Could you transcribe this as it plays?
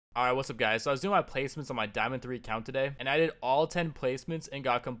Alright, what's up guys? So I was doing my placements on my Diamond 3 account today, and I did all 10 placements and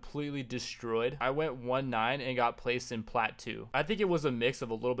got completely destroyed. I went 1-9 and got placed in Plat 2. I think it was a mix of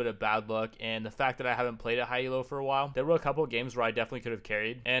a little bit of bad luck and the fact that I haven't played at high elo for a while. There were a couple of games where I definitely could have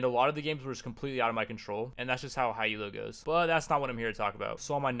carried, and a lot of the games were just completely out of my control, and that's just how high elo goes. But that's not what I'm here to talk about.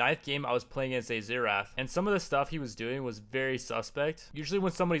 So on my 9th game, I was playing against a Xerath, and some of the stuff he was doing was very suspect. Usually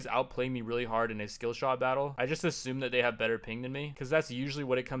when somebody's outplaying me really hard in a skill shot battle, I just assume that they have better ping than me, because that's usually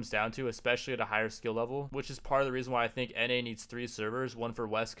what it comes down to, especially at a higher skill level, which is part of the reason why I think NA needs 3 servers, one for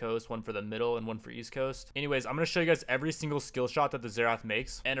West Coast, one for the middle, and one for East Coast. Anyways, I'm going to show you guys every single skill shot that the Xerath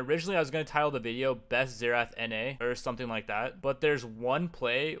makes, and originally I was going to title the video Best Xerath NA or something like that, but there's one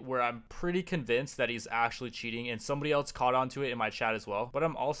play where I'm pretty convinced that he's actually cheating, and somebody else caught on to it in my chat as well, but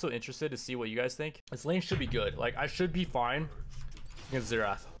I'm also interested to see what you guys think. This lane should be good. Like, I should be fine against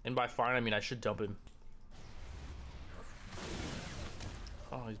Xerath, and by fine I mean I should dump him.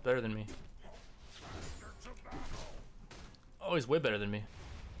 Oh, he's better than me. Oh, he's way better than me.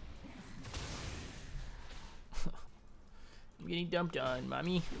 I'm getting dumped on,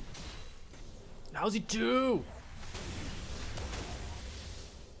 mommy. How's he do?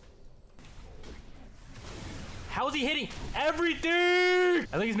 How's he hitting everything? I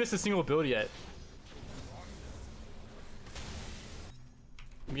think he's missed a single ability yet.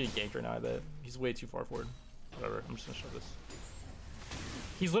 I'm getting ganked right now, I bet. He's way too far forward. Whatever, I'm just gonna show this.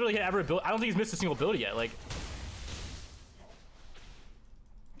 He's literally hit every ability. I don't think he's missed a single ability yet. Like,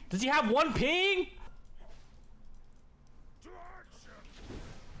 does he have one ping?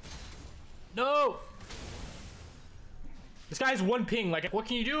 No. This guy has one ping. Like, what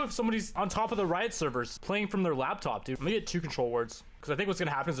can you do if somebody's on top of the Riot servers playing from their laptop, dude? I'm gonna get 2 control wards, because I think what's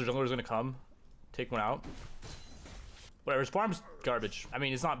gonna happen is the jungler's gonna come, take one out. Whatever, his farm's garbage. I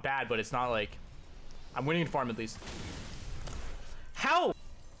mean, it's not bad, but it's not like... I'm winning in farm at least. How?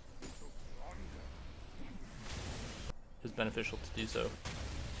 It's beneficial to do so.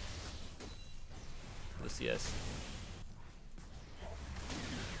 The CS.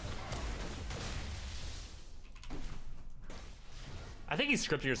 I think he's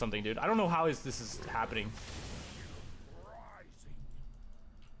scripting or something, dude. I don't know how this is happening.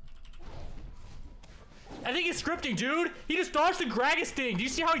 I think he's scripting, dude. He just dodged the Gragas thing. Do you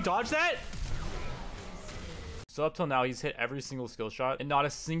see how he dodged that? So up till now, he's hit every single skill shot, and not a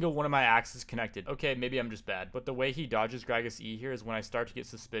single one of my axes connected. Okay, maybe I'm just bad, but the way he dodges Gragas E here is when I start to get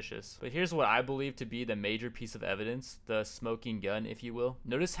suspicious. But here's what I believe to be the major piece of evidence, the smoking gun, if you will.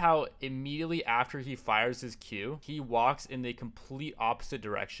 Notice how immediately after he fires his Q, he walks in the complete opposite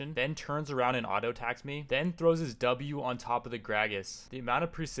direction, then turns around and auto-attacks me, then throws his W on top of the Gragas. The amount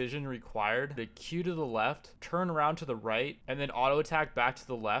of precision required, the Q to the left, turn around to the right, and then auto-attack back to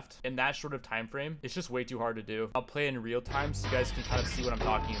the left in that short of time frame, it's just way too hard to do. I'll play in real time so you guys can kind of see what I'm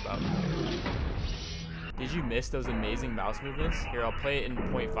talking about. Did you miss those amazing mouse movements? Here, I'll play it in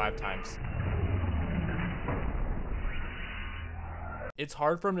 0.5 times. It's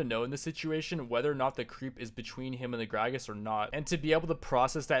hard for him to know in this situation whether or not the creep is between him and the Gragas or not, and to be able to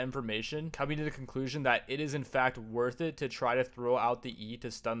process that information, coming to the conclusion that it is in fact worth it to try to throw out the E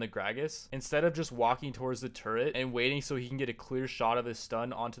to stun the Gragas, instead of just walking towards the turret and waiting so he can get a clear shot of his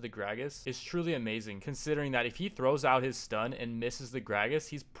stun onto the Gragas, is truly amazing, considering that if he throws out his stun and misses the Gragas,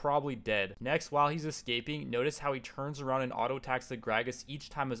 he's probably dead. Next, while he's escaping, notice how he turns around and auto-attacks the Gragas each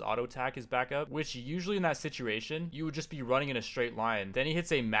time his auto-attack is back up, which usually in that situation, you would just be running in a straight line. Then he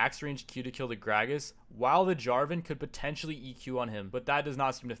hits a max range Q to kill the Gragas, while the Jarvan could potentially EQ on him, but that does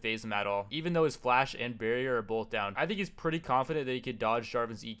not seem to phase him at all, even though his flash and barrier are both down. I think he's pretty confident that he could dodge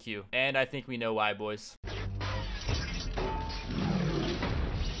Jarvan's EQ, and I think we know why, boys.